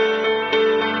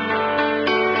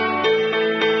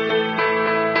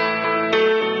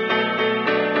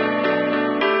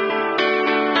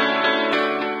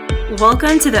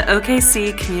Welcome to the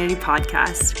OKC Community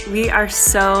Podcast. We are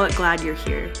so glad you're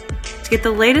here. To get the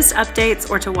latest updates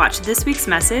or to watch this week's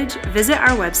message, visit our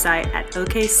website at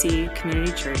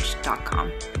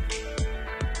okccommunitychurch.com.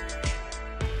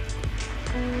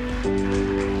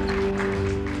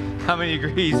 How many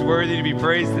agree he's worthy to be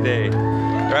praised today?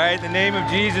 Right? The name of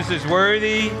Jesus is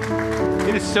worthy.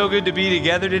 It is so good to be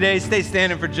together today. Stay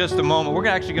standing for just a moment. We're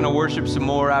actually going to worship some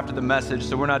more after the message,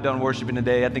 so we're not done worshiping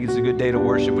today. I think it's a good day to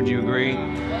worship. Would you agree?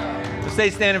 So stay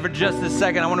standing for just a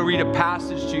second. I want to read a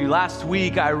passage to you. Last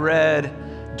week I read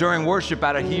during worship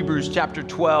out of Hebrews chapter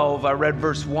 12. I read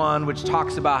verse 1, which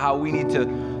talks about how we need to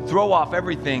throw off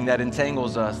everything that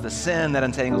entangles us, the sin that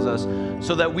entangles us,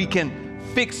 so that we can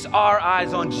fix our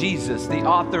eyes on Jesus, the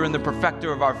author and the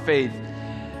perfecter of our faith.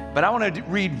 But I want to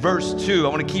read verse 2. I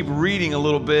want to keep reading a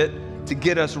little bit to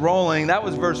get us rolling. That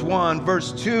was verse 1.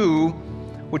 Verse 2,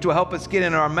 which will help us get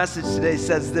into our message today,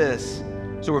 says this.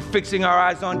 So we're fixing our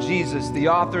eyes on Jesus, the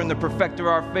author and the perfecter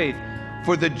of our faith.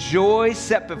 For the joy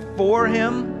set before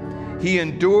him, he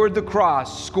endured the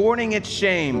cross, scorning its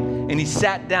shame, and he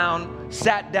sat down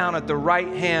at the right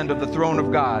hand of the throne of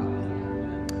God.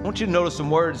 I want you to notice some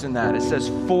words in that. It says,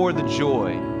 for the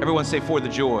joy. Everyone say, for the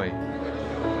joy.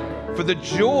 For the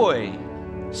joy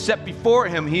set before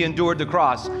him, he endured the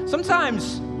cross.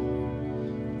 Sometimes,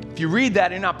 if you read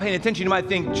that and you're not paying attention, you might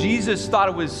think Jesus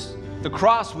thought the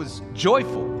cross was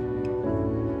joyful.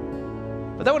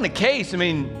 But that wasn't the case. I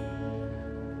mean,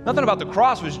 nothing about the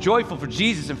cross was joyful for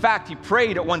Jesus. In fact, he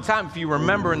prayed at one time, if you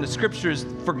remember in the scriptures,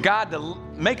 for God to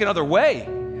make another way.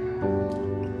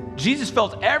 Jesus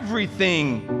felt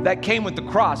everything that came with the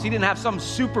cross. He didn't have some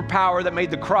superpower that made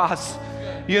the cross,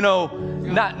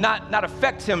 not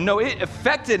affect him. No, it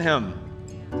affected him.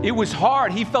 It was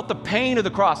hard. He felt the pain of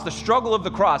the cross, the struggle of the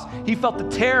cross. He felt the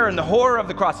terror and the horror of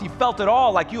the cross. He felt it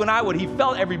all like you and I would. He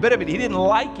felt every bit of it. He didn't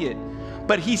like it,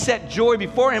 but he set joy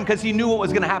before him because he knew what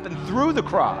was going to happen through the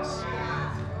cross.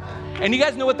 And you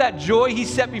guys know what that joy he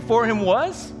set before him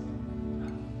was?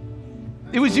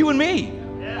 It was you and me.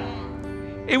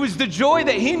 It was the joy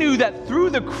that he knew that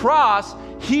through the cross,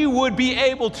 he would be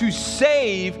able to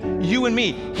save you and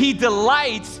me. He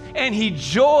delights and he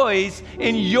joys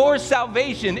in your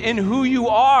salvation, in who you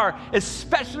are,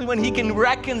 especially when he can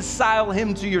reconcile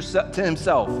him to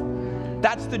himself.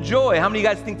 That's the joy. How many of you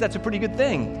guys think that's a pretty good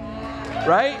thing?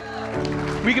 Right?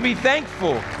 We can be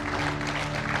thankful.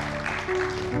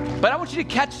 But I want you to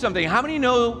catch something. How many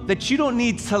know that you don't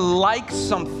need to like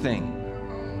something?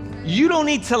 You don't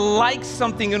need to like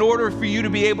something in order for you to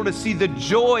be able to see the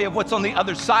joy of what's on the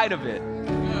other side of it.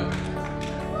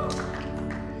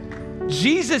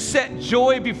 Jesus set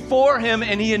joy before him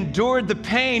and he endured the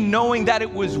pain knowing that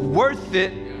it was worth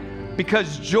it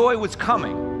because joy was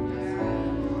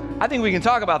coming. I think we can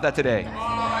talk about that today.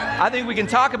 I think we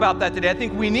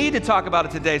need to talk about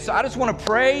it today. So I just want to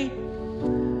pray.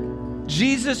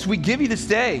 Jesus, we give you this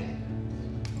day.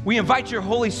 We invite your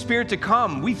Holy Spirit to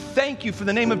come. We thank you for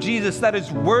the name of Jesus that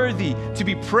is worthy to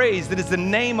be praised, that is the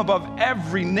name above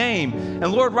every name.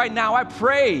 And Lord, right now I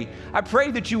pray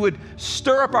that you would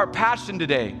stir up our passion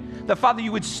today. That, Father,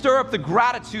 you would stir up the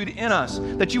gratitude in us,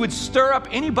 that you would stir up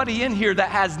anybody in here that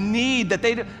has need, that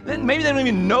maybe they don't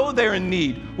even know they're in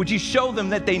need. Would you show them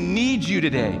that they need you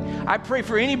today? I pray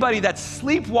for anybody that's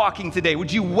sleepwalking today.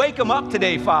 Would you wake them up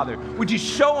today, Father? Would you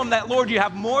show them that, Lord, you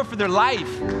have more for their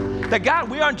life? That, God,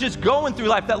 we aren't just going through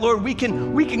life, that, Lord, we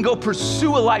can go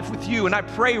pursue a life with you. And I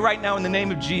pray right now in the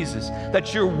name of Jesus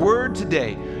that your word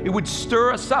today, it would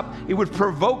stir us up, it would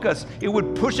provoke us, it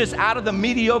would push us out of the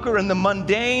mediocre and the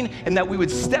mundane, and that we would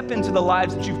step into the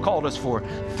lives that you've called us for.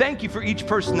 Thank you for each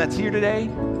person that's here today.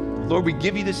 Lord, we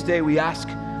give you this day. We ask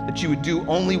that you would do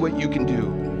only what you can do.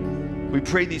 We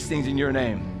pray these things in your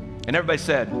name. And everybody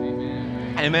said,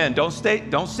 amen. Amen. Don't sit.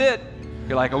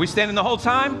 You're like, are we standing the whole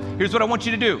time? Here's what I want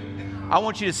you to do. I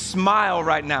want you to smile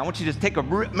right now. I want you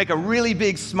to make a really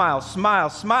big smile.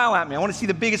 Smile at me. I want to see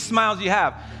the biggest smiles you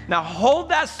have. Now hold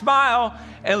that smile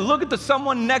and look at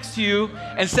someone next to you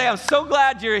and say, I'm so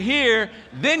glad you're here.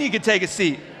 Then you can take a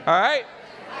seat. All right?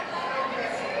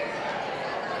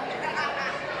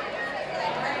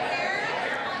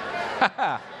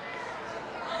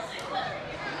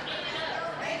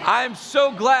 I'm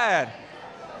so glad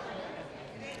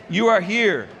you are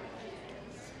here.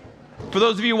 For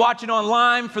those of you watching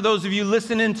online, for those of you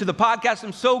listening to the podcast,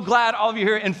 I'm so glad all of you are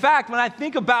here. In fact, when I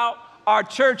think about our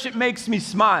church, it makes me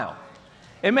smile.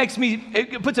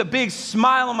 It puts a big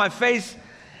smile on my face.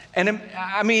 And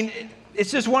it's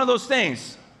just one of those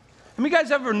things. Have you guys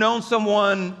ever known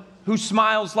someone who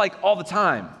smiles like all the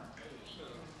time?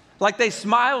 Like they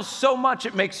smile so much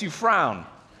it makes you frown.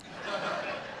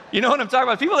 You know what I'm talking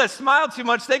about? People that smile too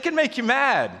much, they can make you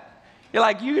mad. You're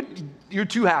like, you're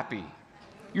too happy.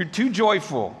 You're too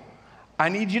joyful. I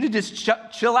need you to just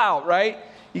chill out, right?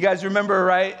 You guys remember,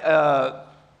 right?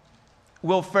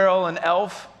 Will Ferrell and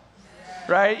Elf,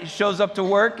 right? He shows up to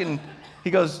work and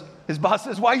he goes, his boss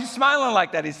says, why are you smiling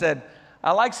like that? He said,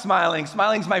 I like smiling.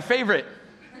 Smiling's my favorite.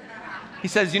 He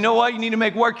says, you know what? You need to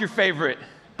make work your favorite.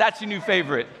 That's your new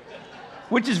favorite,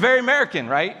 which is very American,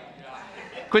 right?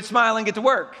 Quit smiling, get to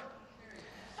work.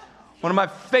 One of my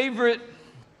favorite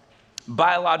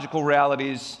biological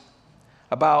realities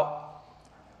about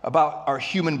our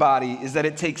human body is that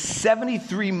it takes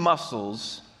 73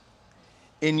 muscles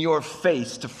in your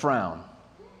face to frown,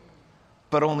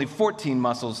 but only 14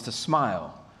 muscles to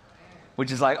smile,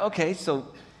 which is like, okay, so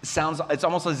it's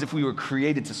almost as if we were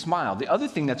created to smile. The other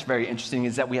thing that's very interesting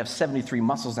is that we have 73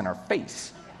 muscles in our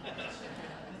face.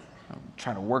 I'm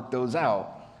trying to work those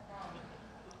out.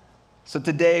 So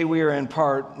today we are in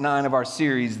part 9 of our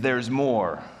series, There's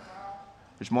More.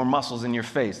 There's more muscles in your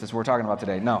face. That's what we're talking about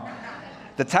today. No.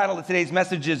 The title of today's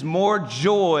message is More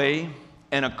Joy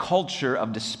in a Culture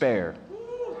of Despair.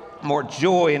 More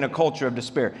joy in a culture of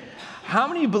despair. How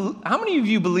many of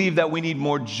you believe that we need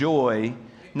more joy,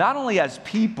 not only as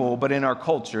people, but in our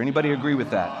culture? Anybody agree with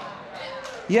that?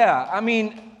 Yeah, I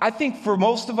mean, I think for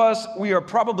most of us, we are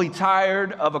probably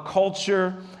tired of a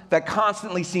culture that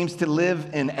constantly seems to live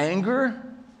in anger,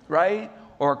 right?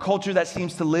 Or a culture that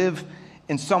seems to live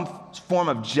in some form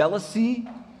of jealousy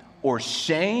or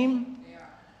shame.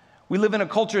 We live in a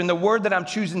culture, and the word that I'm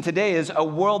choosing today is a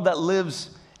world that lives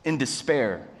in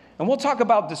despair. And we'll talk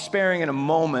about despairing in a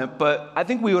moment, but I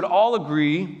think we would all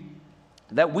agree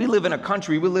that we live in a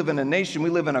country, we live in a nation, we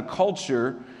live in a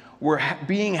culture where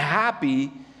being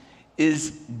happy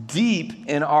is deep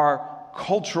in our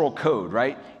cultural code,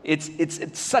 right?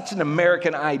 It's such an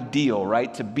American ideal,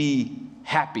 right, to be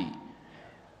happy.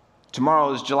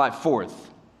 Tomorrow is July 4th.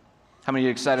 How many of you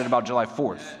are excited about July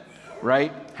 4th,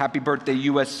 right? Happy birthday,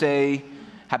 USA.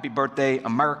 Happy birthday,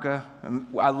 America.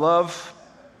 I love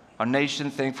our nation,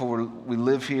 thankful we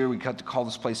live here. We got to call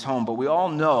this place home. But we all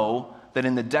know that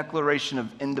in the Declaration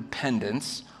of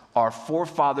Independence, our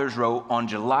forefathers wrote on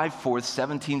July 4th,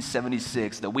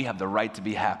 1776, that we have the right to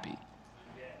be happy.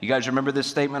 You guys remember this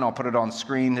statement? I'll put it on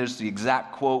screen. Here's the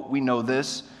exact quote. We know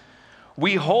this.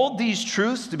 We hold these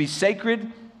truths to be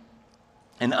sacred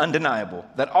and undeniable,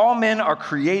 that all men are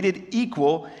created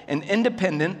equal and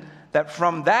independent, that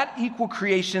from that equal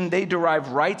creation they derive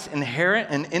rights inherent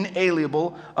and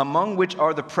inalienable, among which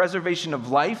are the preservation of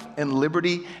life and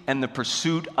liberty and the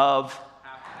pursuit of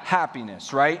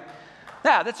happiness, right?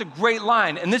 Yeah, that's a great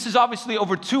line. And this is obviously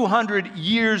over 200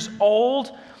 years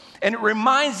old. And it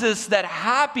reminds us that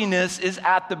happiness is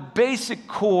at the basic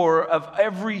core of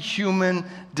every human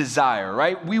desire,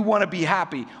 right? We want to be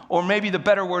happy. Or maybe the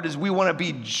better word is we want to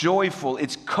be joyful.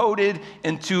 It's coded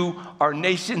into our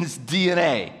nation's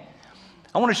DNA.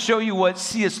 I want to show you what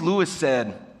C.S. Lewis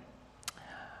said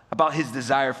about his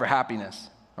desire for happiness,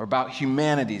 or about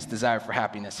humanity's desire for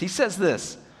happiness. He says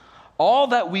this: all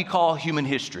that we call human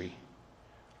history,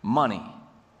 money,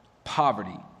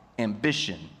 poverty,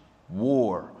 ambition,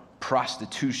 war,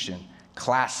 prostitution,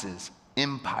 classes,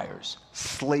 empires,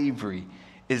 slavery,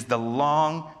 is the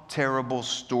long, terrible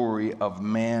story of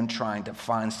man trying to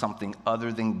find something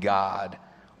other than God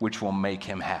which will make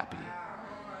him happy.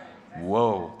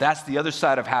 Whoa, that's the other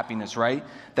side of happiness, right?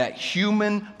 That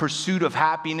human pursuit of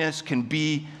happiness can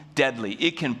be deadly.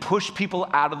 It can push people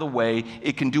out of the way.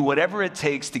 It can do whatever it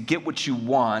takes to get what you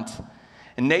want.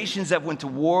 And nations have went to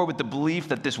war with the belief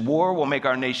that this war will make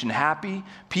our nation happy.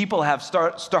 People have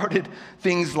started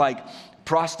things like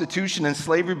prostitution and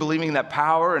slavery, believing that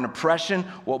power and oppression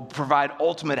will provide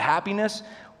ultimate happiness.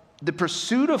 The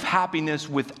pursuit of happiness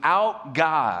without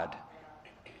God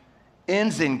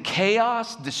ends in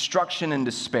chaos, destruction, and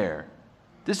despair.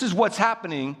 This is what's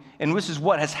happening, and this is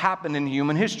what has happened in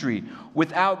human history.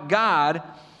 Without God,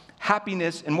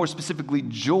 happiness, and more specifically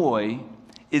joy,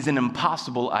 is an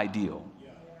impossible ideal.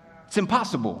 It's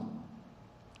impossible.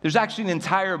 There's actually an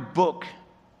entire book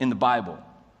in the Bible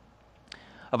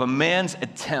of a man's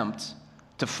attempt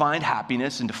to find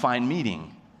happiness and to find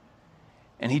meaning.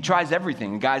 And he tries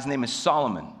everything. The guy's name is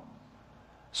Solomon.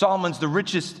 Solomon's the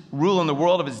richest ruler in the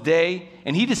world of his day,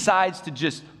 and he decides to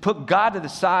just put God to the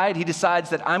side. He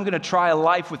decides that I'm going to try a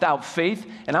life without faith,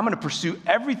 and I'm going to pursue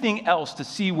everything else to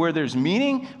see where there's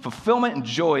meaning, fulfillment, and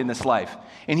joy in this life.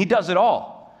 And he does it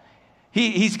all.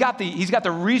 He's got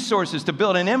the resources to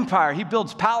build an empire. He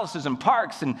builds palaces and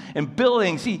parks and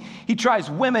buildings. He tries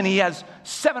women. He has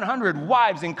 700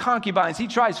 wives and concubines. He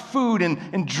tries food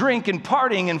and drink and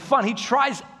partying and fun. He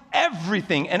tries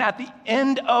everything. And at the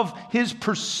end of his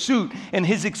pursuit and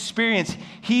his experience,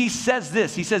 he says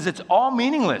this. He says, it's all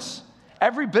meaningless.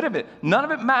 Every bit of it. None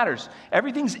of it matters.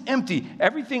 Everything's empty.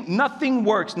 Nothing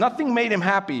works. Nothing made him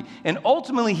happy. And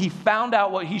ultimately, he found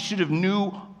out what he should have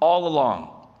knew all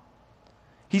along.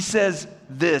 He says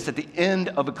this at the end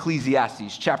of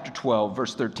Ecclesiastes, chapter 12,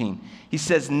 verse 13. He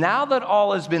says, now that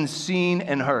all has been seen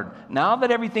and heard, now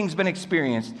that everything's been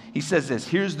experienced, he says this,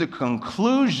 here's the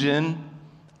conclusion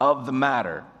of the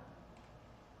matter.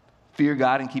 Fear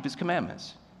God and keep his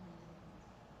commandments.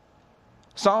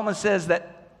 Solomon says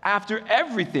that after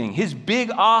everything, his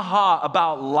big aha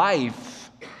about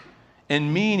life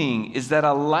and meaning is that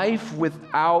a life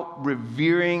without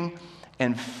revering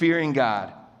and fearing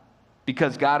God,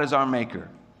 because God is our maker.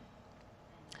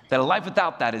 That a life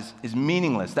without that is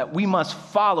meaningless, that we must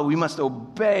follow, we must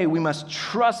obey, we must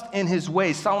trust in his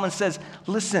ways. Solomon says,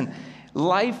 listen,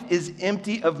 life is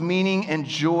empty of meaning and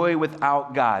joy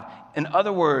without God. In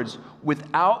other words,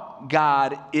 without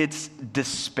God, it's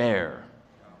despair.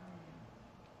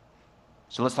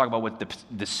 So let's talk about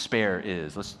what despair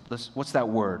is. What's that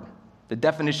word? The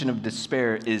definition of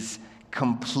despair is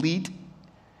complete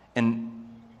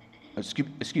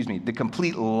the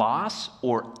complete loss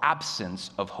or absence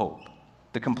of hope.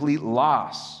 The complete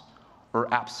loss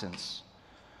or absence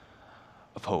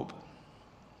of hope.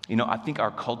 You know, I think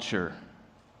our culture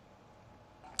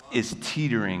is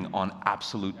teetering on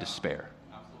absolute despair.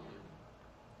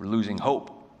 We're losing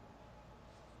hope.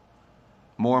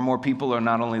 More and more people are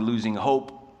not only losing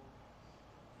hope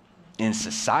in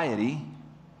society,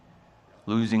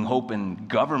 losing hope in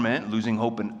government, losing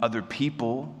hope in other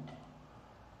people,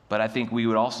 but I think we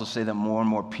would also say that more and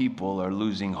more people are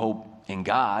losing hope in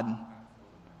God.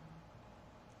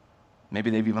 Maybe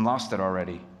they've even lost it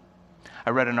already.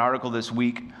 I read an article this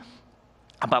week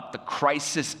about the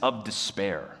crisis of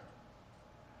despair.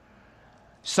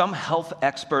 Some health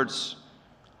experts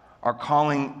are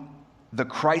calling the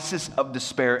crisis of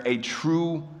despair a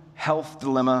true health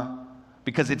dilemma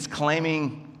because it's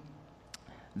claiming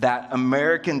that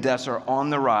American deaths are on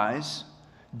the rise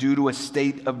due to a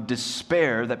state of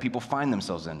despair that people find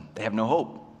themselves in. They have no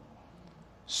hope.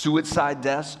 Suicide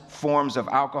deaths, forms of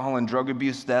alcohol and drug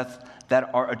abuse deaths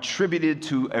that are attributed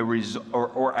to a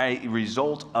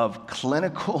result of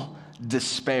clinical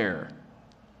despair.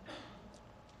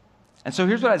 And so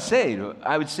here's what I'd say.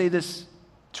 I would say this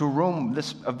to a room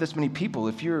of this many people.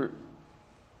 If you're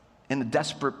in a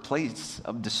desperate place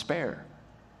of despair,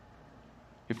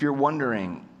 if you're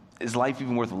wondering, is life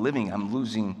even worth living? I'm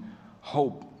losing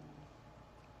hope.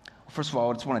 First of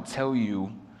all, I just want to tell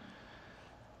you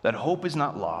that hope is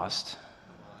not lost.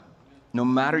 No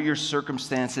matter your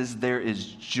circumstances, there is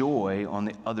joy on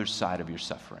the other side of your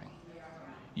suffering.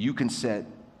 You can set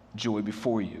joy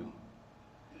before you.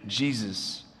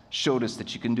 Jesus showed us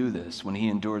that you can do this when he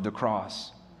endured the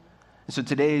cross. And so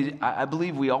today, I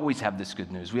believe we always have this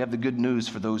good news. We have the good news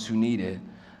for those who need it,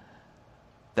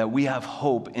 that we have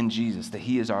hope in Jesus, that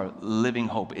he is our living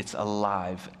hope. It's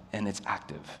alive and it's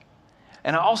active.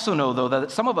 And I also know, though,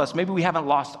 that some of us, maybe we haven't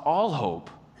lost all hope.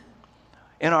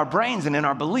 In our brains and in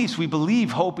our beliefs, we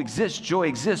believe hope exists, joy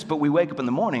exists, but we wake up in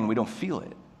the morning and we don't feel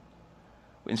it.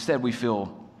 Instead, we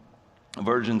feel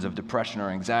versions of depression or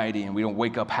anxiety, and we don't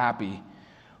wake up happy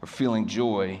or feeling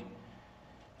joy.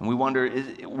 And we wonder,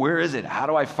 where is it? How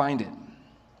do I find it?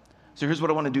 So here's what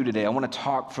I want to do today. I want to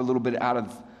talk for a little bit out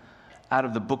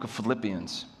of the book of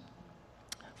Philippians.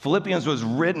 Philippians was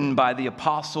written by the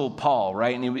Apostle Paul,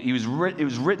 right? And it was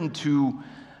written to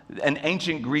an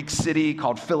ancient Greek city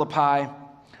called Philippi.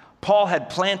 Paul had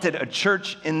planted a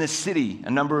church in this city a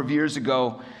number of years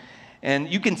ago.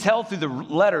 And you can tell through the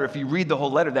letter, if you read the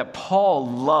whole letter, that Paul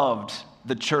loved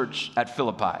the church at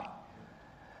Philippi.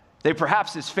 They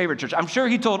perhaps his favorite church. I'm sure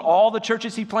he told all the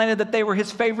churches he planted that they were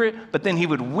his favorite, but then he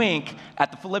would wink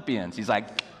at the Philippians. He's like,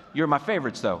 you're my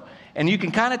favorites, though. And you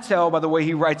can kind of tell by the way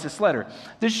he writes this letter.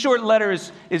 This short letter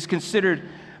is considered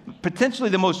potentially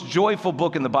the most joyful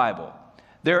book in the Bible.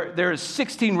 There is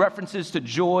 16 references to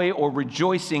joy or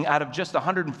rejoicing out of just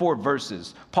 104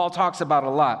 verses. Paul talks about a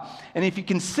lot. And if you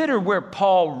consider where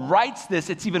Paul writes this,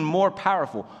 it's even more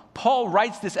powerful. Paul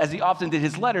writes this, as he often did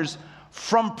his letters,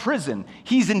 from prison.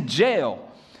 He's in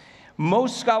jail.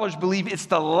 Most scholars believe it's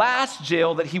the last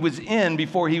jail that he was in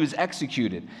before he was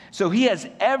executed. So he has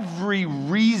every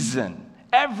reason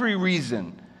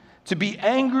to be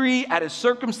angry at his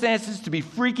circumstances, to be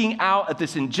freaking out at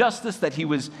this injustice that he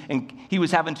was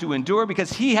having to endure,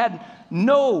 because he had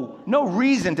no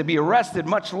reason to be arrested,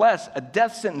 much less a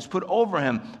death sentence put over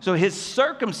him. So his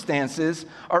circumstances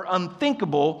are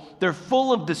unthinkable. They're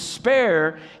full of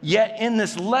despair, yet in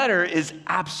this letter is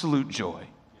absolute joy.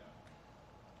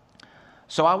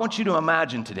 So I want you to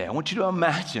imagine today,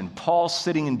 Paul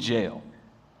sitting in jail.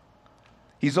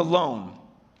 He's alone.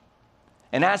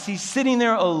 And as he's sitting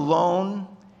there alone,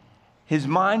 his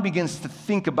mind begins to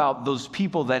think about those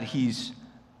people that he's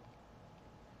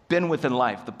been with in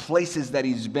life, the places that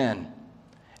he's been.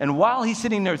 And while he's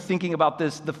sitting there thinking about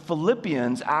this, the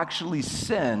Philippians actually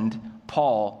send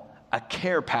Paul a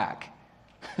care pack.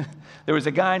 There was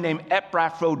a guy named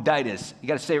Epaphroditus. You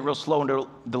got to say it real slow and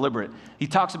deliberate. He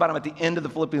talks about him at the end of the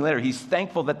Philippian letter. He's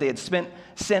thankful that they had sent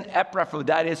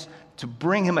Epaphroditus to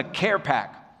bring him a care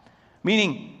pack.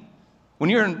 Meaning, when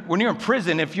you're in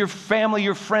prison, if your family,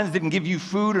 your friends didn't give you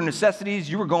food or necessities,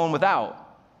 you were going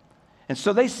without. And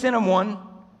so they sent him one,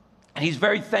 and he's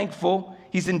very thankful.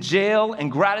 He's in jail,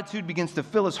 and gratitude begins to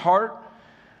fill his heart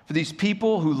for these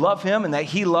people who love him and that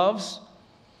he loves.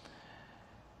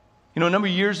 You know, a number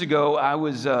of years ago, I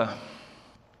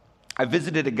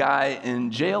visited a guy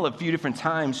in jail a few different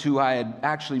times who I had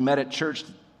actually met at church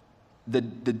the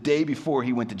day before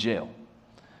he went to jail.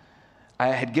 I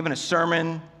had given a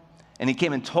sermon, and he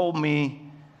came and told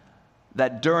me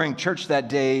that during church that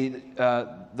day,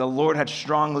 the Lord had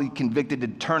strongly convicted to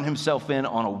turn himself in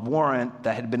on a warrant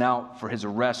that had been out for his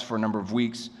arrest for a number of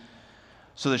weeks.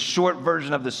 So the short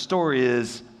version of the story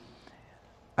is,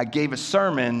 I gave a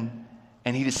sermon,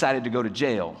 and he decided to go to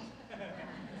jail.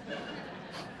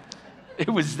 It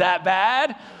was that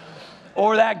bad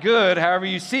or that good, however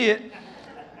you see it.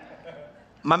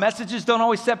 My messages don't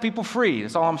always set people free.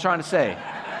 That's all I'm trying to say.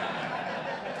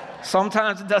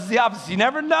 Sometimes it does the opposite. You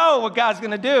never know what God's going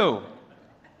to do.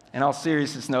 In all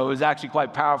seriousness, no, it was actually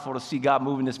quite powerful to see God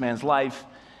move in this man's life,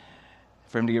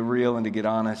 for him to get real and to get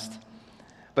honest.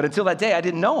 But until that day, I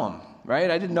didn't know him, right?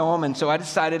 I didn't know him, and so I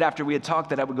decided after we had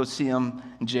talked that I would go see him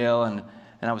in jail, and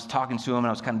I was talking to him, and I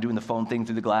was kind of doing the phone thing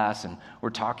through the glass, and we're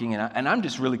talking, and I'm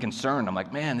just really concerned. I'm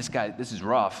like, man, this guy, this is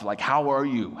rough. Like, how are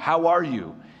you? How are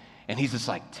you? And he's just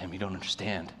like, Tim, you don't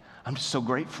understand. I'm just so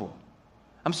grateful.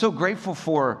 I'm so grateful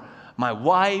for my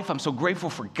wife. I'm so grateful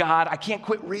for God. I can't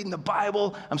quit reading the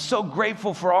Bible. I'm so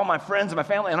grateful for all my friends and my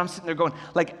family. And I'm sitting there going,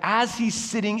 like, as he's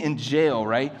sitting in jail,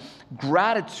 right,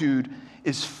 gratitude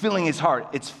is filling his heart.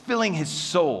 It's filling his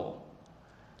soul.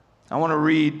 I want to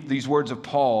read these words of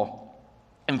Paul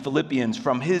in Philippians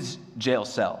from his jail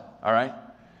cell, all right?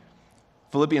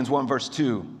 Philippians 1, verse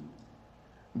 2.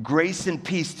 Grace and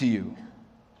peace to you.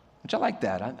 Which I like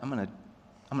that. I'm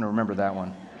gonna remember that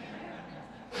one.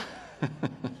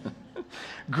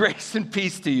 Grace and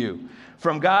peace to you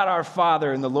from God our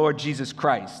Father and the Lord Jesus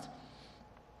Christ.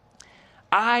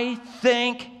 I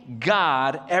thank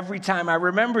God every time I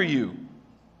remember you.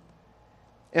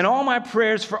 In all my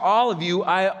prayers for all of you,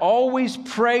 I always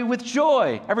pray with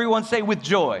joy. Everyone say with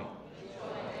joy.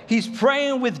 He's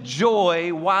praying with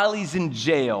joy while he's in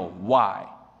jail. Why?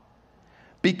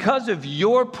 Because of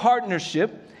your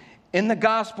partnership in the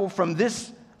gospel from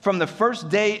the first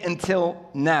day until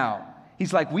now.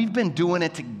 He's like, we've been doing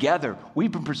it together.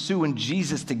 We've been pursuing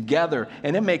Jesus together,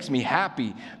 and it makes me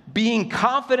happy. Being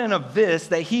confident of this,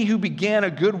 that he who began a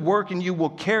good work in you will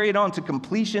carry it on to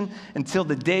completion until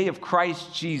the day of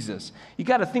Christ Jesus. You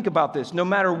got to think about this. No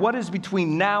matter what is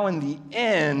between now and the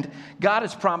end, God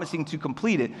is promising to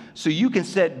complete it. So you can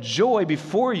set joy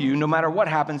before you no matter what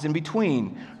happens in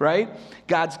between, right?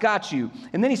 God's got you.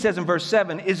 And then he says in verse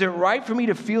 7, is it right for me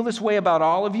to feel this way about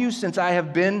all of you since I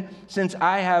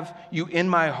have you in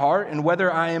my heart, and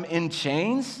whether I am in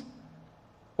chains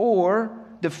or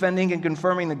defending and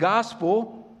confirming the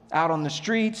gospel out on the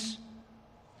streets,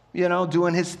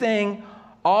 doing his thing,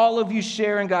 all of you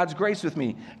share in God's grace with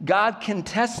me. God can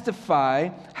testify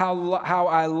how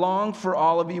I long for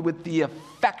all of you with the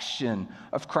affection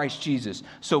of Christ Jesus.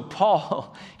 So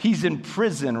Paul, he's in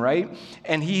prison, right?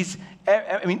 And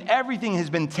everything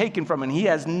has been taken from him. He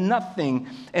has nothing.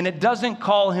 And it doesn't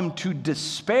call him to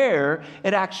despair.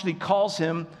 It actually calls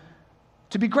him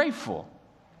to be grateful.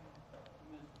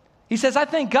 He says, I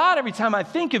thank God every time I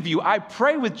think of you. I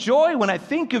pray with joy when I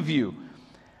think of you.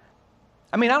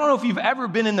 I don't know if you've ever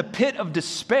been in the pit of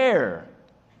despair,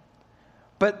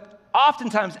 but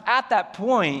oftentimes at that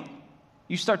point,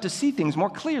 you start to see things more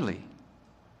clearly.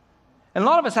 And a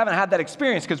lot of us haven't had that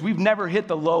experience because we've never hit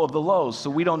the low of the lows, so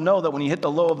we don't know that when you hit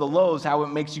the low of the lows, how it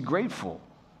makes you grateful.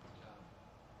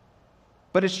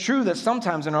 But it's true that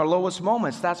sometimes in our lowest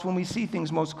moments, that's when we see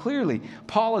things most clearly.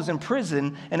 Paul is in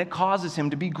prison, and it causes him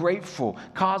to be grateful,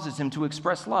 causes him to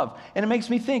express love. And it makes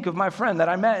me think of my friend that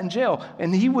I met in jail,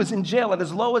 and he was in jail at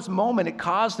his lowest moment. It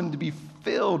caused him to be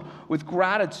filled with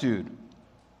gratitude.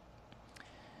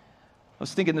 I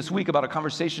was thinking this week about a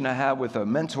conversation I had with a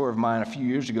mentor of mine a few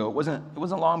years ago. It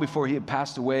wasn't long before he had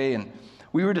passed away, and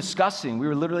we were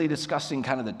literally discussing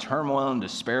kind of the turmoil and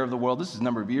despair of the world. This is a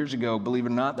number of years ago, believe it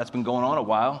or not. That's been going on a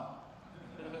while.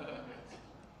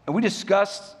 And we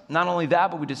discussed not only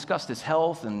that, but we discussed his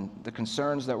health and the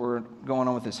concerns that were going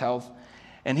on with his health.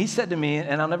 And he said to me,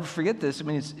 and I'll never forget this, I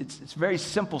mean, it's a very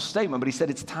simple statement, but he said,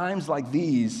 it's times like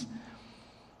these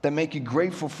that make you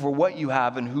grateful for what you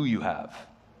have and who you have.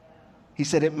 He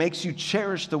said, it makes you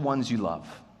cherish the ones you love.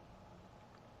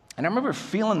 And I remember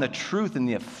feeling the truth and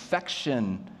the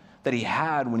affection that he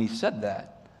had when he said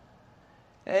that.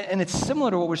 And it's similar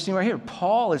to what we're seeing right here.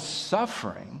 Paul is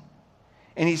suffering,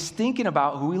 and he's thinking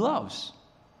about who he loves.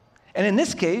 And in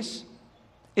this case,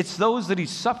 it's those that he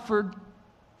suffered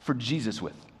for Jesus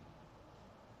with.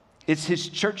 It's his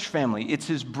church family. It's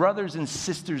his brothers and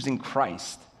sisters in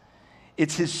Christ.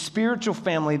 It's his spiritual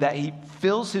family that he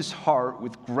fills his heart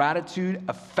with gratitude,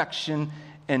 affection,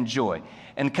 and joy.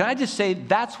 And can I just say,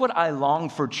 that's what I long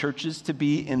for churches to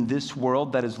be in this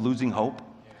world that is losing hope.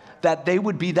 That they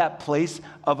would be that place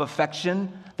of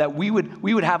affection, that we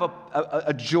would have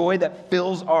a joy that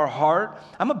fills our heart.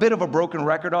 I'm a bit of a broken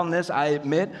record on this, I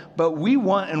admit, but we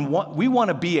want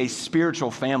to be a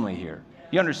spiritual family here.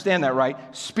 You understand that, right?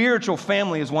 Spiritual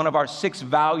family is one of our 6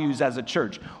 values as a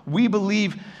church. We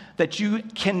believe that you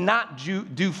cannot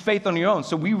do faith on your own.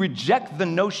 So we reject the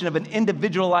notion of an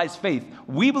individualized faith.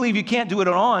 We believe you can't do it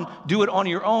on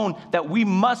your own, that we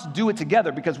must do it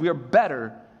together because we are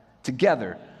better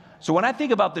together. So when I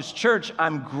think about this church,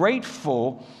 I'm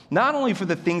grateful not only for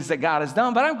the things that God has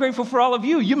done, but I'm grateful for all of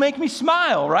you. You make me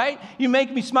smile, right? You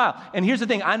make me smile. And here's the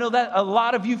thing. I know that a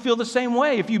lot of you feel the same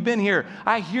way if you've been here.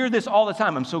 I hear this all the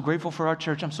time. I'm so grateful for our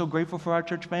church. I'm so grateful for our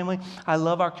church family. I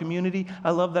love our community. I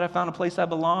love that I found a place I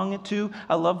belong to.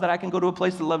 I love that I can go to a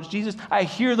place that loves Jesus. I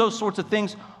hear those sorts of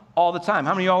things all the time.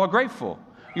 How many of y'all are grateful?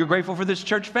 You're grateful for this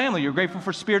church family. You're grateful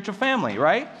for spiritual family,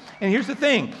 right? And here's the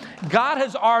thing. God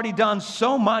has already done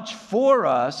so much for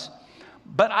us,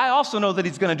 but I also know that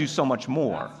he's going to do so much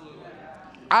more.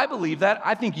 I believe that.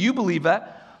 I think you believe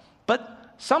that.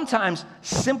 But sometimes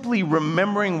simply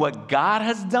remembering what God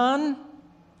has done,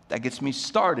 that gets me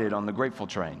started on the grateful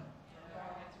train.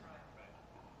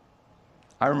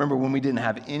 I remember when we didn't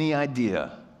have any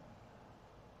idea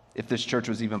if this church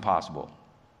was even possible.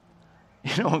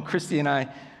 You know, when Christy and I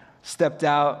stepped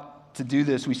out to do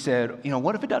this, we said,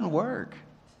 what if it doesn't work?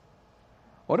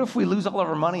 What if we lose all of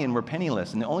our money and we're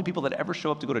penniless, and the only people that ever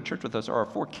show up to go to church with us are our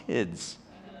 4 kids?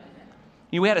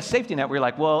 We had a safety net. We were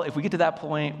like, well, if we get to that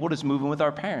point, we'll just move in with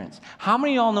our parents. How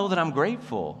many of y'all know that I'm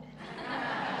grateful?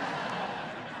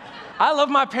 I love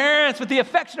my parents with the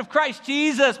affection of Christ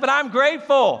Jesus, but I'm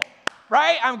grateful,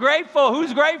 right? I'm grateful.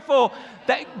 Who's grateful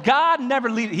that God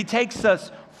never leaves? He takes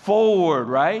us forward,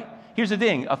 right? Here's the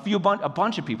thing, a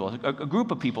bunch of people, a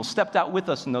group of people stepped out with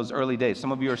us in those early days.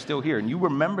 Some of you are still here, and you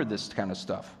remember this kind of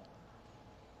stuff.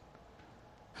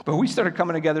 But we started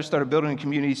coming together, started building a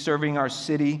community, serving our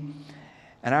city.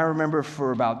 And I remember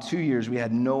for about 2 years, we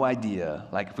had no idea,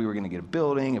 like if we were going to get a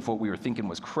building, if what we were thinking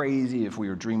was crazy, if we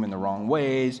were dreaming the wrong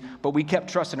ways. But we kept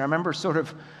trusting. I remember sort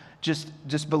of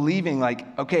just believing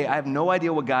like, okay, I have no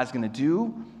idea what God's going to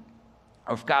do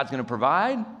or if God's going to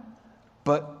provide,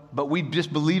 but we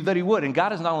just believe that he would. And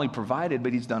God has not only provided,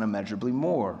 but he's done immeasurably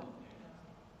more.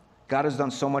 God has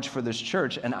done so much for this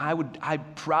church, and I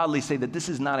proudly say that this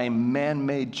is not a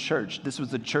man-made church. This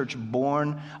was a church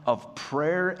born of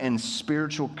prayer and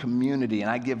spiritual community, and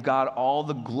I give God all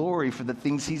the glory for the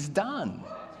things he's done,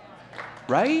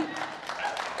 right?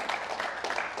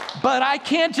 But I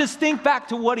can't just think back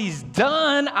to what he's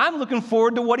done. I'm looking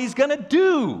forward to what he's going to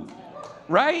do,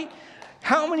 right?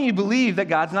 How many of you believe that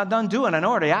God's not done doing? I know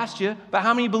I already asked you, but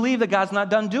how many believe that God's not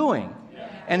done doing?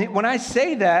 And when I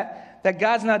say that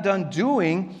God's not done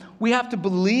doing, we have to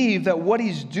believe that what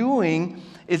he's doing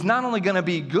is not only going to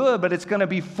be good, but it's going to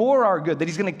be for our good, that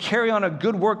he's going to carry on a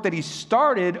good work that he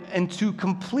started into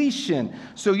completion.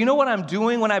 So you know what I'm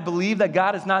doing when I believe that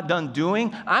God is not done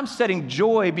doing? I'm setting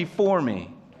joy before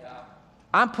me.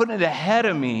 I'm putting it ahead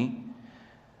of me.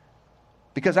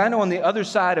 Because I know on the other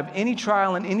side of any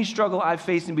trial and any struggle I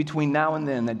face in between now and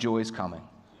then that joy is coming.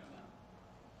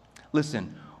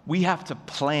 Listen, we have to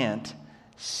plant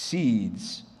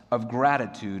seeds of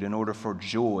gratitude in order for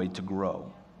joy to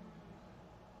grow.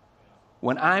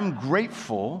 When I'm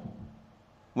grateful,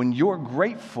 when you're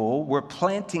grateful, we're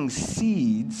planting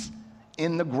seeds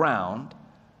in the ground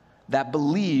that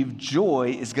believe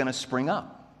joy is going to spring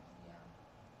up.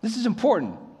 This is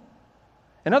important.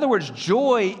 In other words,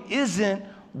 joy isn't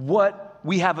what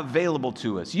we have available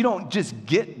to us. You don't just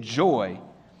get joy.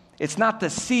 It's not the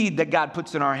seed that God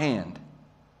puts in our hand.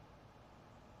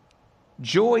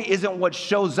 Joy isn't what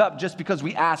shows up just because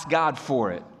we ask God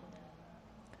for it.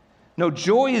 No,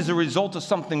 joy is a result of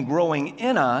something growing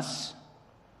in us.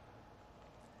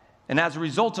 And as a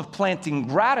result of planting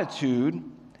gratitude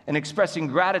and expressing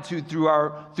gratitude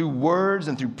through words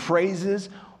and through praises,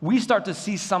 we start to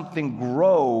see something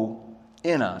grow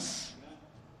in us.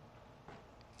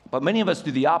 But many of us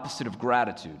do the opposite of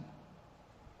gratitude.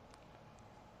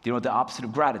 Do you know what the opposite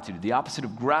of gratitude is? The opposite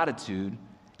of gratitude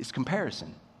is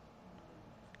comparison.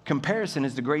 Comparison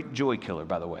is the great joy killer,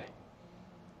 by the way.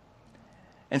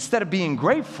 Instead of being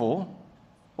grateful,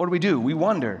 what do? We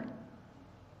wonder,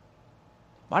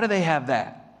 why do they have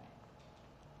that?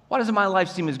 Why doesn't my life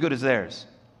seem as good as theirs?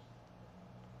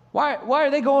 Why are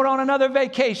they going on another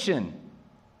vacation?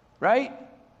 Right?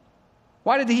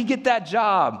 Why did he get that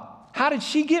job? How did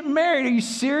she get married? Are you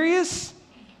serious?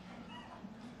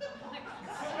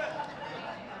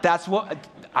 That's what,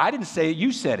 I didn't say it,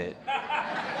 you said it.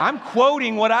 I'm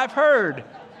quoting what I've heard.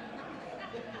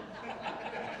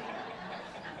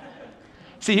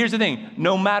 See, here's the thing.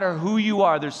 No matter who you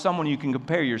are, there's someone you can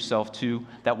compare yourself to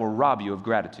that will rob you of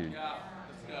gratitude. Yeah,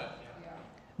 that's good.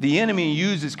 The enemy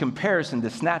uses comparison to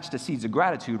snatch the seeds of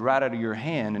gratitude right out of your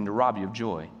hand and to rob you of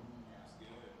joy.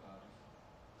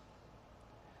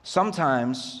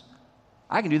 Sometimes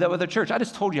I can do that with our church. I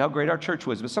just told you how great our church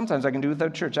was, but sometimes I can do it with our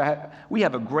church. We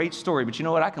have a great story, but you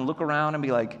know what? I can look around and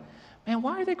be like, man,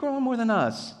 why are they growing more than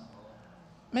us?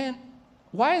 Man,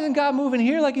 why isn't God moving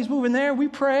here like he's moving there? We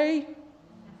pray.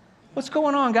 What's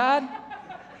going on, God?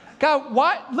 God,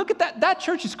 why? Look at that. That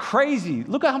church is crazy.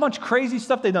 Look at how much crazy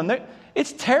stuff they've done.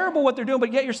 It's terrible what they're doing,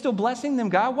 but yet you're still blessing them,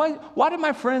 God. Why did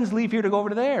my friends leave here to go over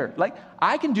to there? Like,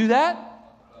 I can do that.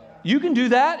 You can do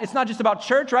that. It's not just about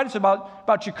church, right? It's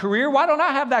about your career. Why don't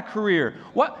I have that career?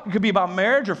 What? It could be about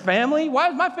marriage or family. Why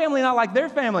is my family not like their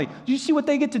family? Do you see what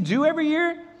they get to do every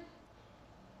year?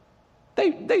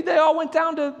 They all went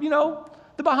down to,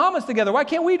 the Bahamas together. Why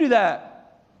can't we do that?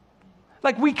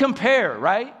 Like, we compare,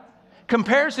 right?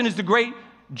 Comparison is the great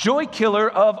joy killer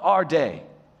of our day.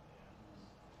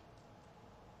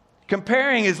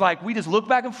 Comparing is like we just look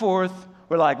back and forth.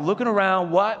 We're like looking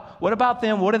around, what about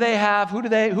them? What do they have? Who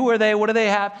are they? What do they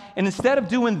have? And instead of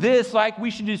doing this, like, we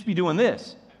should just be doing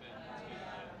this.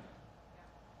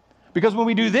 Because when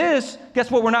we do this,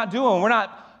 guess what we're not doing? We're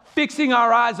not fixing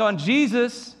our eyes on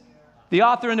Jesus, the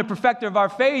author and the perfecter of our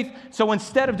faith. So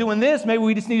instead of doing this, maybe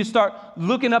we just need to start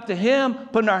looking up to him,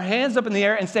 putting our hands up in the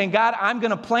air and saying, God, I'm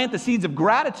going to plant the seeds of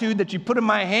gratitude that you put in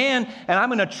my hand, and I'm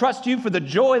going to trust you for the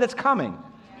joy that's coming.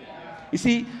 You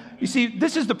see,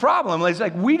 this is the problem. It's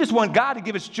like we just want God to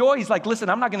give us joy. He's like, listen,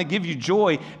 I'm not going to give you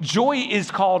joy. Joy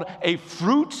is called a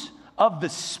fruit of the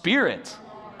Spirit.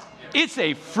 It's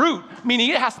a fruit, meaning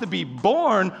it has to be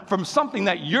born from something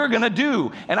that you're going to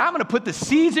do. And I'm going to put the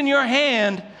seeds in your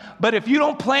hand, but if you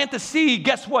don't plant the seed,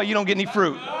 guess what? You don't get any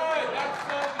fruit.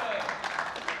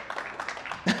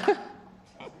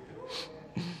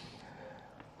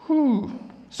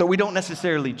 So we don't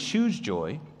necessarily choose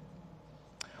joy.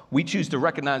 We choose to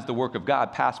recognize the work of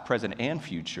God, past, present, and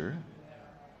future,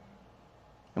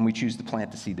 and we choose to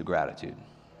plant the seed of gratitude.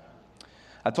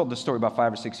 I told this story about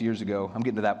 5 or 6 years ago. I'm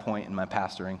getting to that point in my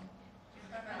pastoring.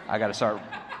 I got to start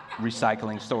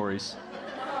recycling stories.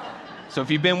 So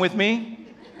if you've been with me,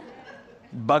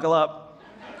 buckle up.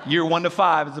 Year 1 to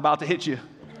 5 is about to hit you.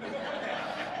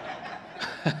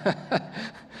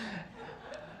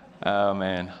 Oh,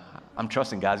 man. I'm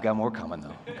trusting God's got more coming,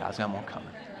 though. God's got more coming.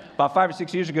 About 5 or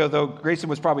 6 years ago, though, Grayson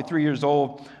was probably 3 years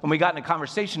old, and we got in a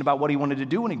conversation about what he wanted to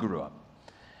do when he grew up.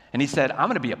 And he said, I'm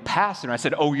going to be a pastor. And I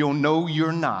said, oh, no,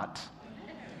 you're not.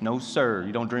 No, sir,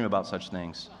 you don't dream about such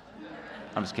things.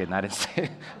 I'm just kidding. I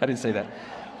didn't say that.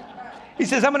 He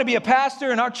says, I'm going to be a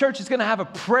pastor, and our church is going to have a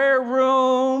prayer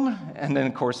room. And then,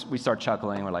 of course, we start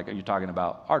chuckling. We're like, are you talking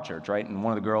about our church, right? And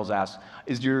one of the girls asked,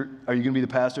 are you going to be the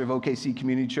pastor of OKC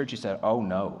Community Church? He said, oh,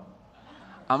 no.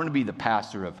 I'm going to be the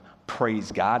pastor of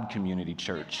Praise God Community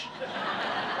Church.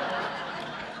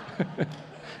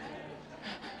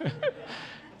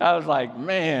 I was like,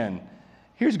 man,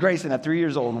 here's Grayson at 3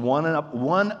 years old,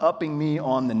 one-upping me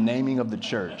on the naming of the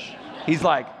church. He's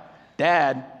like,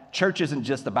 Dad, church isn't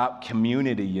just about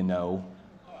community,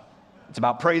 It's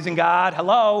about praising God.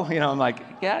 Hello. I'm like,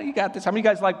 yeah, you got this. How many of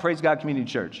you guys like Praise God Community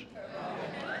Church?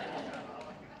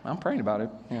 I'm praying about it.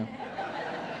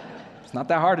 It's not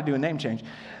that hard to do a name change.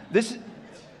 This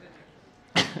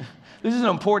is an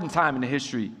important time in the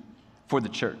history for the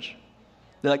church.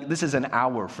 Like, this is an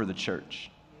hour for the church.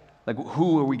 Like,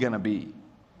 who are we going to be?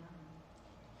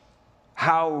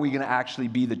 How are we going to actually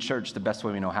be the church the best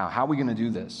way we know how? How are we going to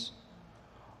do this?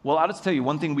 Well, I'll just tell you,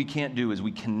 one thing we can't do is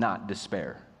we cannot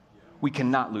despair. We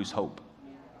cannot lose hope.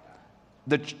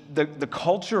 The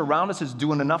culture around us is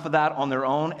doing enough of that on their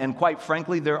own, and quite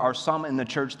frankly, there are some in the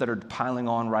church that are piling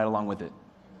on right along with it.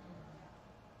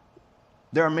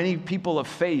 There are many people of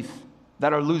faith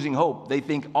that are losing hope. They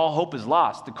think all hope is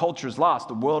lost, the culture is lost,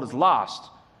 the world is lost.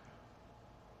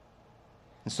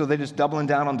 And so they're just doubling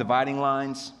down on dividing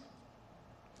lines.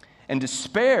 And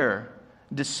despair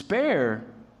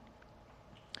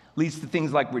leads to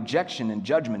things like rejection and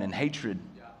judgment and hatred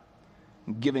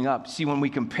and giving up. See, when we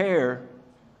compare,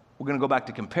 we're going to go back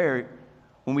to compare.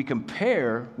 When we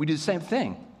compare, we do the same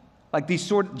thing. Like these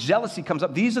sort of jealousy comes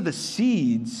up. These are the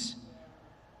seeds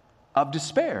of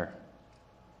despair.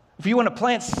 If you want to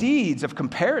plant seeds of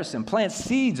comparison, plant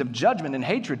seeds of judgment and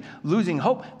hatred, losing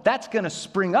hope, that's going to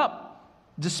spring up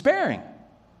despairing.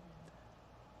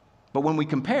 But when we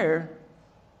compare,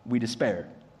 we despair.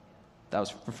 That was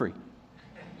for free.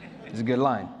 It's a good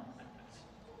line.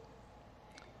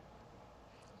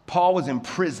 Paul was in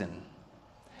prison,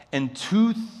 and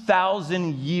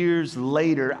 2,000 years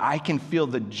later, I can feel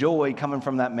the joy coming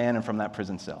from that man and from that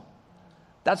prison cell.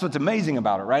 That's what's amazing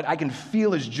about it, right? I can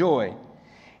feel his joy.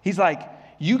 He's like,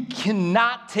 you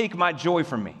cannot take my joy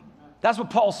from me. That's what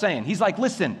Paul's saying. He's like,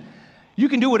 listen, you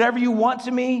can do whatever you want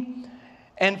to me.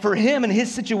 And for him and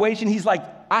his situation, he's like,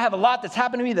 I have a lot that's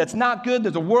happened to me that's not good.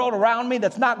 There's a world around me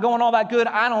that's not going all that good.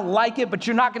 I don't like it, but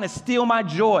you're not going to steal my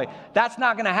joy. That's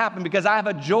not going to happen because I have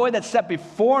a joy that's set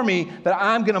before me that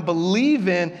I'm going to believe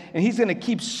in, and he's going to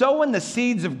keep sowing the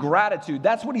seeds of gratitude.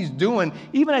 That's what he's doing.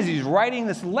 Even as he's writing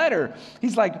this letter,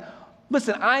 he's like,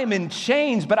 listen, I am in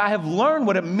chains, but I have learned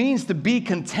what it means to be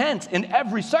content in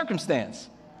every circumstance.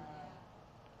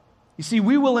 You see,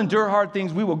 we will endure hard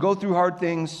things. We will go through hard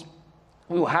things.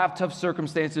 We will have tough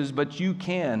circumstances, but you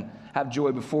can have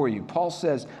joy before you. Paul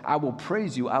says, I will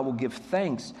praise you. I will give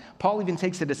thanks. Paul even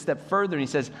takes it a step further, and he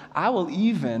says, I will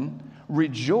even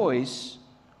rejoice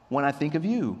when I think of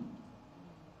you.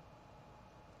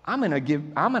 I'm going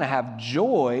to have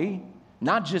joy,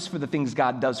 not just for the things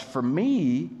God does for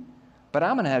me, but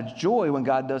I'm going to have joy when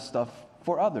God does stuff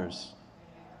for others.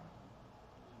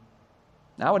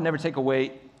 Now, I would never take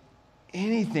away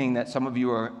anything that some of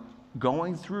you are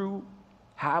going through,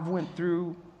 have went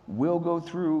through, will go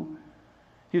through.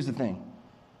 Here's the thing.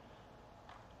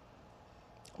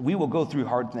 We will go through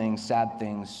hard things, sad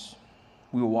things.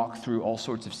 We will walk through all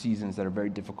sorts of seasons that are very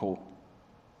difficult.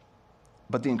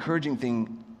 But the encouraging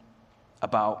thing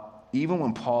about, even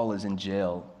when Paul is in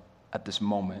jail at this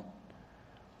moment,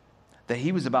 that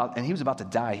he was about to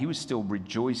die, he was still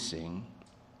rejoicing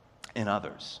in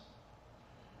others.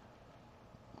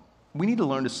 We need to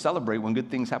learn to celebrate when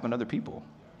good things happen to other people.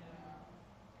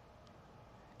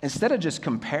 Instead of just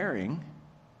comparing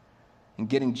and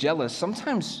getting jealous,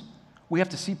 sometimes we have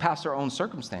to see past our own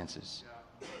circumstances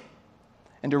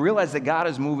and to realize that God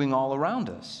is moving all around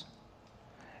us.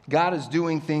 God is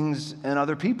doing things in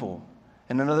other people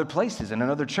and in other places and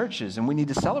in other churches, and we need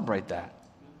to celebrate that.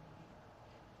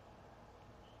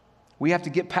 We have to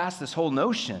get past this whole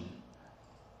notion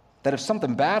that if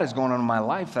something bad is going on in my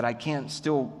life, that I can't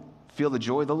still feel the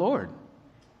joy of the Lord.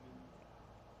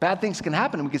 Bad things can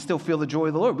happen and we can still feel the joy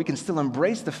of the Lord. We can still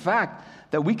embrace the fact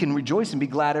that we can rejoice and be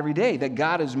glad every day, that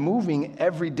God is moving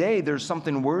every day. There's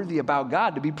something worthy about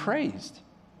God to be praised.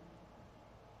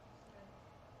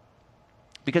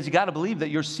 Because you got to believe that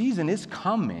your season is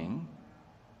coming,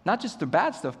 not just the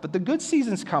bad stuff, but the good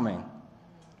season's coming.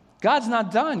 God's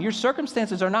not done. Your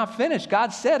circumstances are not finished.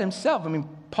 God said himself,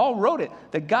 Paul wrote it,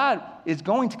 that God is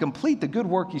going to complete the good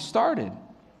work he started.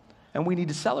 And we need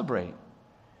to celebrate.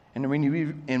 And we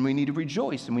need to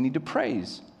rejoice, and we need to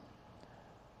praise.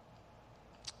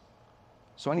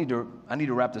 So I need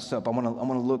to wrap this up. I want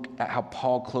to look at how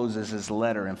Paul closes his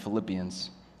letter in Philippians.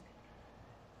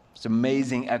 It's an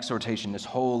amazing exhortation, this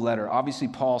whole letter. Obviously,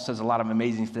 Paul says a lot of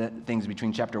amazing things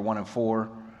between chapter 1 and 4.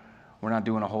 We're not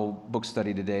doing a whole book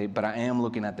study today, but I am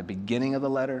looking at the beginning of the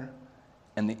letter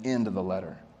and the end of the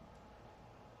letter.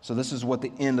 So this is what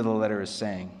the end of the letter is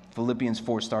saying. Philippians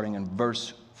 4, starting in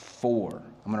verse 4.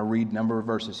 I'm going to read a number of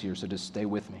verses here, so just stay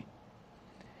with me.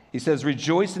 He says,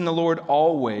 rejoice in the Lord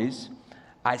always.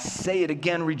 I say it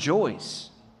again,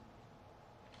 rejoice.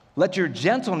 Let your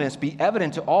gentleness be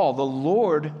evident to all. The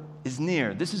Lord is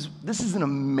near. This is an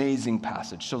amazing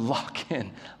passage, so lock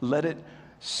in. Let it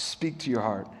speak to your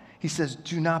heart. He says,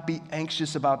 do not be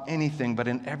anxious about anything, but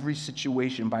in every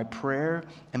situation, by prayer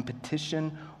and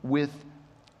petition with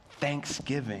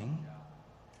thanksgiving,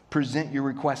 present your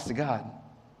requests to God.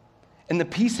 And the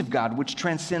peace of God, which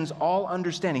transcends all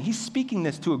understanding. He's speaking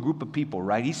this to a group of people,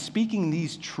 right? He's speaking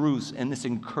these truths and this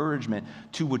encouragement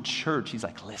to a church. He's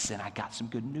like, listen, I got some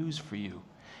good news for you.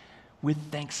 With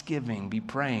thanksgiving, be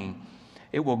praying.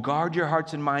 It will guard your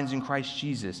hearts and minds in Christ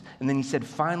Jesus. And then he said,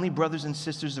 finally, brothers and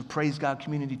sisters of Praise God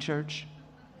Community Church,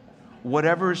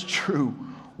 whatever is true,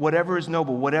 whatever is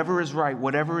noble, whatever is right,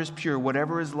 whatever is pure,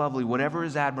 whatever is lovely, whatever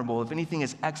is admirable, if anything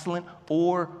is excellent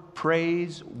or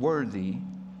praiseworthy,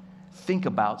 think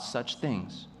about such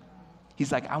things.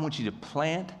 He's like, I want you to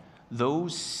plant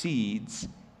those seeds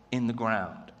in the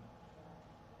ground.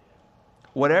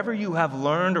 Whatever you have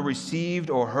learned or received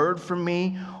or heard from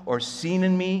me or seen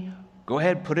in me, go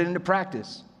ahead, put it into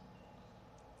practice.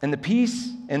 And the peace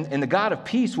and the God of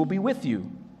peace will be with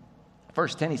you.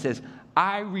 Verse 10, he says,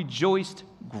 I rejoiced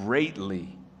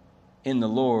greatly in the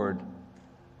Lord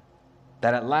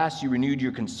that at last you renewed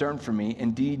your concern for me.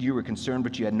 Indeed, you were concerned,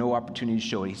 but you had no opportunity to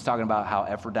show it. He's talking about how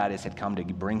Epaphroditus had come to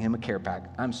bring him a care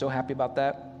pack. I'm so happy about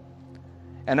that.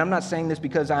 And I'm not saying this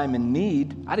because I'm in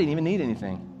need. I didn't even need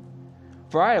anything.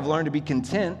 For I have learned to be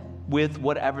content with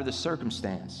whatever the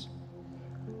circumstance.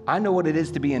 I know what it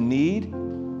is to be in need.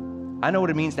 I know what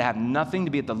it means to have nothing,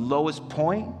 to be at the lowest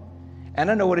point.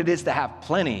 And I know what it is to have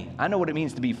plenty. I know what it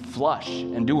means to be flush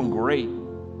and doing great.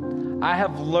 I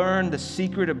have learned the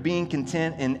secret of being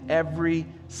content in every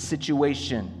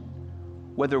situation,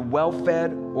 whether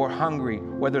well-fed or hungry,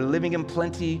 whether living in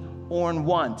plenty or in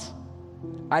want.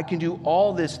 I can do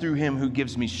all this through him who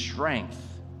gives me strength.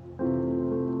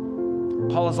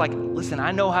 Paul is like, listen,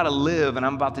 I know how to live, and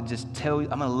I'm about to just tell you,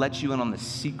 I'm going to let you in on the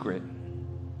secret.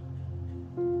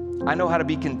 I know how to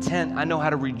be content. I know how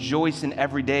to rejoice in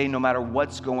every day, no matter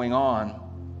what's going on.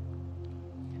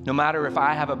 No matter if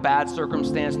I have a bad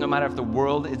circumstance, no matter if the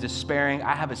world is despairing,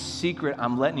 I have a secret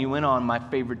I'm letting you in on, my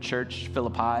favorite church,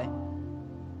 Philippi.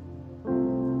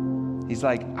 He's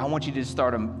like, I want you to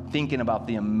start thinking about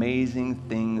the amazing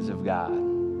things of God.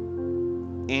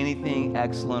 Anything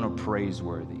excellent or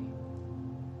praiseworthy.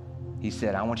 He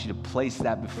said, I want you to place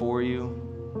that before you.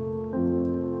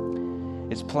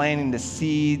 It's planting the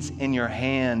seeds in your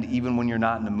hand even when you're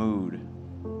not in the mood.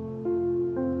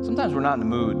 Sometimes we're not in the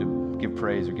mood to give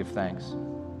praise or give thanks.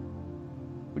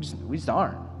 We just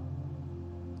aren't.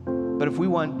 But if we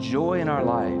want joy in our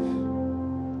life,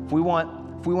 if we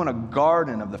want a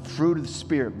garden of the fruit of the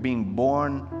Spirit being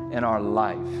born in our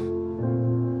life,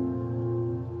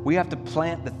 we have to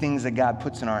plant the things that God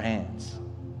puts in our hands,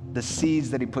 the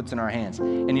seeds that he puts in our hands.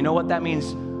 And you know what that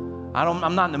means?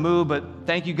 I'm not in the mood, but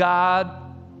thank you, God,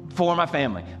 for my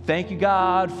family. Thank you,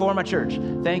 God, for my church.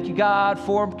 Thank you, God,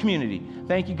 for community.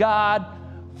 Thank you, God,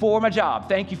 for my job.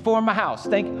 Thank you for my house.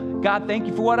 Thank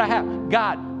you for what I have.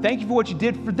 God, thank you for what you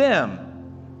did for them.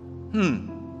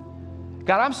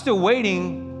 God, I'm still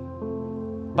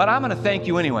waiting, but I'm going to thank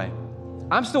you anyway.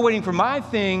 I'm still waiting for my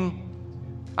thing.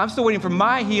 I'm still waiting for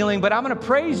my healing, but I'm going to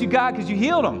praise you, God, because you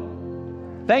healed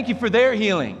them. Thank you for their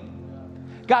healing.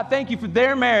 God, thank you for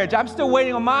their marriage. I'm still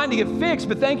waiting on mine to get fixed,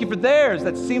 but thank you for theirs.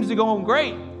 That seems to go on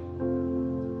great.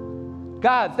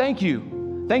 God, thank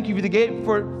you. Thank you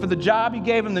for the job you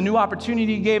gave him, the new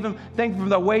opportunity you gave him. Thank you for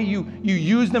the way you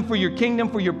used them for your kingdom,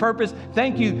 for your purpose.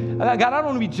 Thank you. God, I don't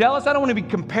want to be jealous. I don't want to be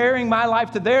comparing my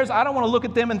life to theirs. I don't want to look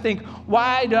at them and think,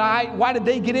 why did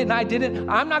they get it and I didn't?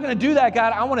 I'm not going to do that,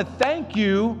 God. I want to thank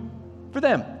you for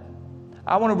them.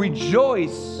 I want to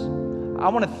rejoice. I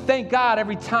want to thank God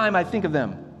every time I think of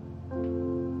them.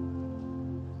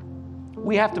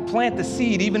 We have to plant the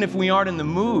seed even if we aren't in the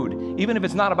mood, even if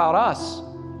it's not about us.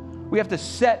 We have to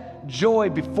set joy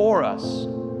before us. I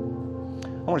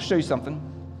want to show you something.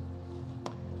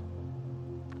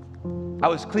 I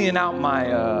was cleaning out my,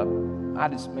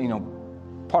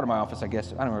 part of my office, I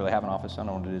guess. I don't really have an office. I don't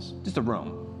know what it is. Just a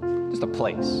room, just a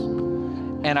place.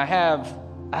 And I had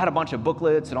a bunch of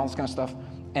booklets and all this kind of stuff.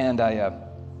 And I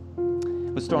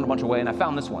was throwing a bunch away, and I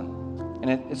found this one.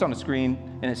 And it's on the screen,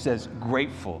 and it says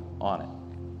grateful on it.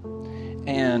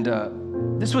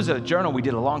 And this was a journal we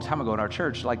did a long time ago in our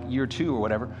church, like year 2 or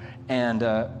whatever. And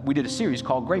we did a series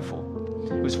called Grateful.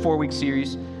 It was a 4-week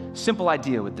series. Simple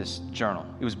idea with this journal.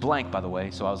 It was blank, by the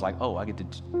way, so I was like, oh, I get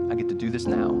to do this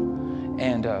now.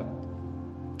 And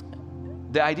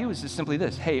the idea was just simply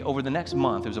this. Hey, over the next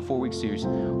month, it was a 4-week series,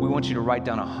 we want you to write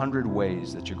down 100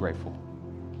 ways that you're grateful.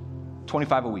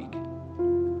 25 a week.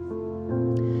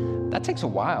 That takes a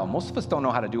while. Most of us don't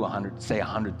know how to do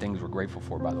 100 things we're grateful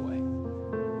for, by the way.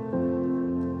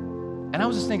 And I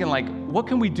was just thinking, like, what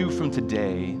can we do from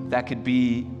today that could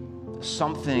be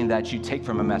something that you take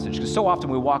from a message? Because so often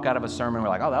we walk out of a sermon, we're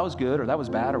like, oh, that was good, or that was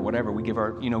bad, or whatever. We give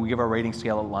our rating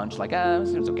scale at lunch, like,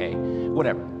 it's okay,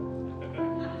 whatever.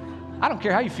 I don't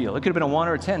care how you feel. It could have been a 1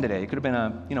 or a 10 today. It could have been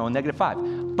a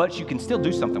 -5. But you can still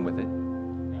do something with it.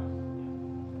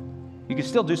 You can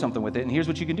still do something with it, and here's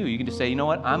what you can do. You can just say, you know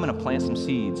what? I'm going to plant some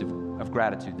seeds of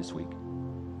gratitude this week.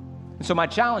 And so my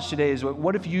challenge today is,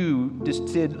 what if you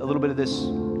just did a little bit of this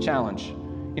challenge?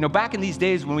 Back in these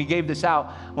days when we gave this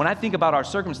out, when I think about our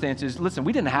circumstances, listen,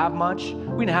 we didn't have much.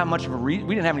 We didn't have much of we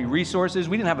didn't have any resources.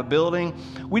 We didn't have a building.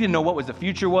 We didn't know what the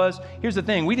future was. Here's the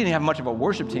thing. We didn't have much of a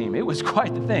worship team. It was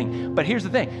quite the thing. But here's the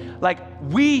thing.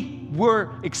 We were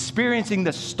experiencing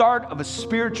the start of a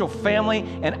spiritual family,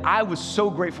 and I was so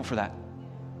grateful for that.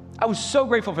 I was so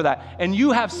grateful for that. And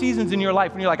you have seasons in your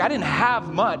life when you're like, I didn't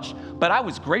have much, but I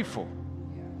was grateful.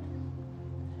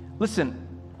 Listen,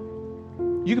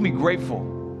 you can be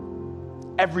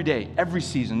grateful every day, every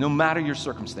season, no matter your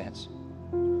circumstance.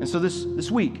 And so this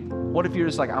week, what if you're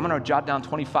just like, I'm going to jot down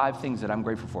 25 things that I'm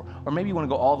grateful for? Or maybe you want to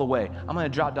go all the way. I'm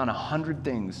going to jot down 100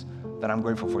 things that I'm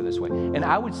grateful for this way. And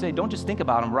I would say, don't just think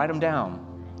about them, write them down.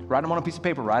 Write them on a piece of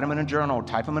paper, write them in a journal,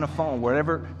 type them in a phone,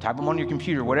 whatever, type them on your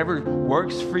computer, whatever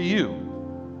works for you.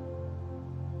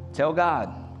 Tell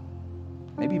God,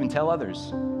 maybe even tell others.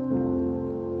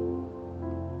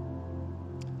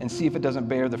 And see if it doesn't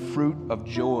bear the fruit of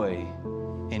joy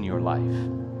in your life.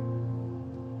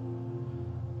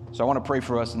 So I want to pray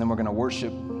for us, and then we're going to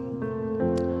worship.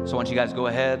 So I want you guys to go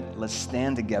ahead. Let's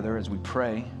stand together as we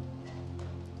pray.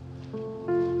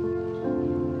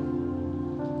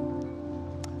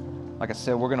 Like I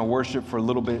said, we're going to worship for a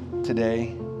little bit today.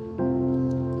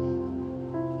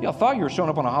 Y'all thought you were showing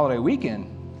up on a holiday weekend.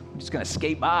 You're just going to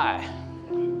skate by.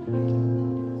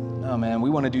 No, man,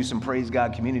 we want to do some Praise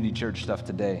God Community Church stuff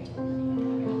today.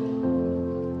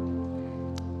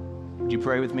 Would you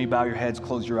pray with me? Bow your heads,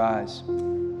 close your eyes.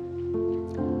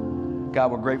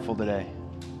 God, we're grateful today.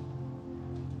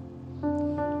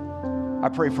 I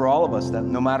pray for all of us that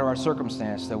no matter our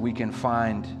circumstance, that we can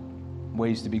find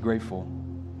ways to be grateful.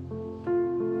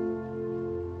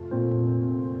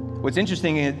 What's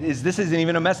interesting is this isn't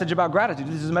even a message about gratitude.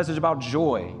 This is a message about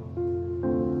joy.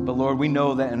 But Lord, we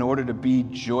know that in order to be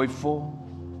joyful,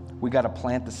 we got to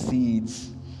plant the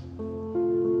seeds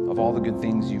of all the good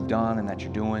things you've done and that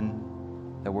you're doing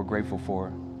that we're grateful for.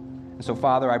 And so,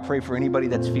 Father, I pray for anybody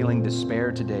that's feeling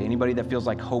despair today, anybody that feels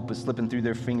like hope is slipping through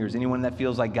their fingers, anyone that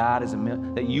feels like God is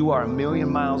that you are a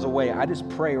million miles away. I just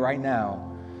pray right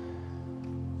now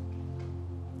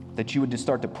that you would just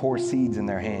start to pour seeds in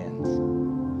their hands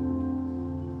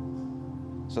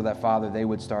so that, Father, they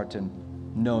would start to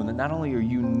know that not only are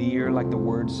you near, like the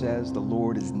word says, the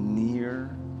Lord is near,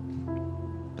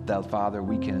 but that, Father,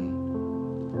 we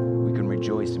can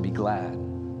rejoice and be glad,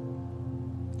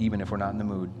 even if we're not in the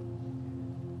mood.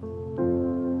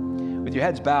 With your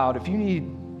heads bowed, if you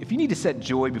need to set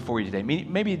joy before you today,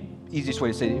 maybe the easiest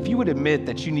way to say it, if you would admit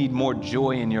that you need more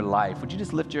joy in your life, would you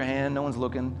just lift your hand? No one's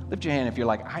looking. Lift your hand if you're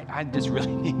like, I just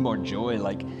really need more joy.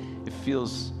 Like it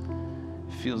feels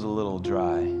a little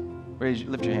dry.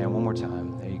 Lift your hand one more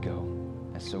time. There you go.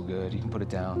 That's so good. You can put it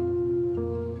down.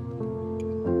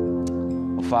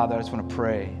 Well, Father, I just want to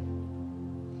pray.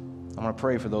 I want to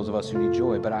pray for those of us who need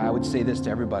joy, but I would say this to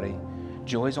everybody.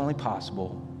 Joy is only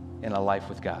possible in a life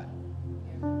with God.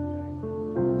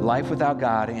 Life without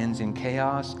God ends in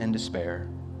chaos and despair.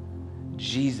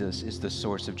 Jesus is the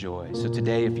source of joy. So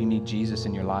today, if you need Jesus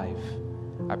in your life,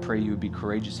 I pray you would be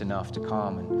courageous enough to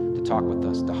come and to talk with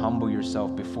us, to humble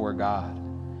yourself before God.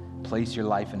 Place your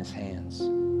life in his hands.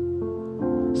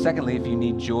 Secondly, if you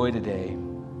need joy today,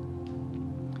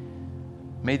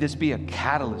 may this be a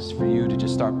catalyst for you to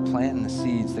just start planting the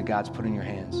seeds that God's put in your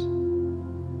hands,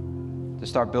 to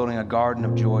start building a garden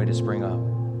of joy to spring up.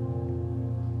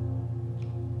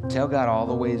 Tell God all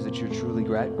the ways that you're truly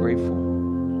grateful.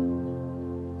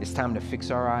 It's time to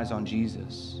fix our eyes on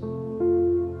Jesus,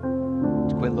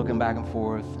 to quit looking back and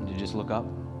forth and to just look up.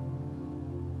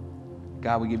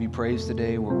 God, we give you praise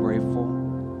today. We're grateful.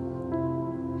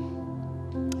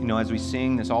 You know, as we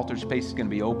sing, this altar space is going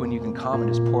to be open. You can come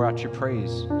and just pour out your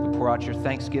praise. You can pour out your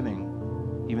thanksgiving.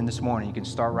 Even this morning, you can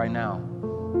start right now.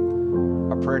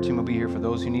 Our prayer team will be here for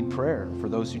those who need prayer, for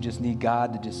those who just need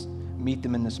God to just meet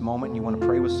them in this moment, and you want to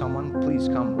pray with someone, please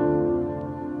come.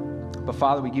 But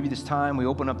Father, we give you this time. We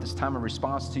open up this time of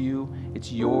response to you.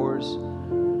 It's yours.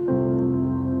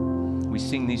 We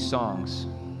sing these songs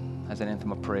as an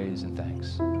anthem of praise and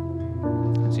thanks.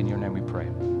 It's in your name we pray.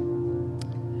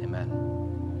 Amen.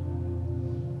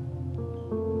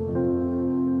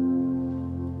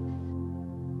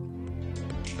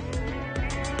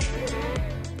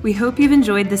 We hope you've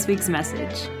enjoyed this week's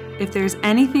message. If there's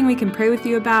anything we can pray with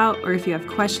you about, or if you have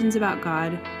questions about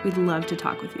God, we'd love to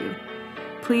talk with you.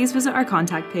 Please visit our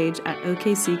contact page at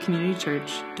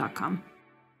okccommunitychurch.com.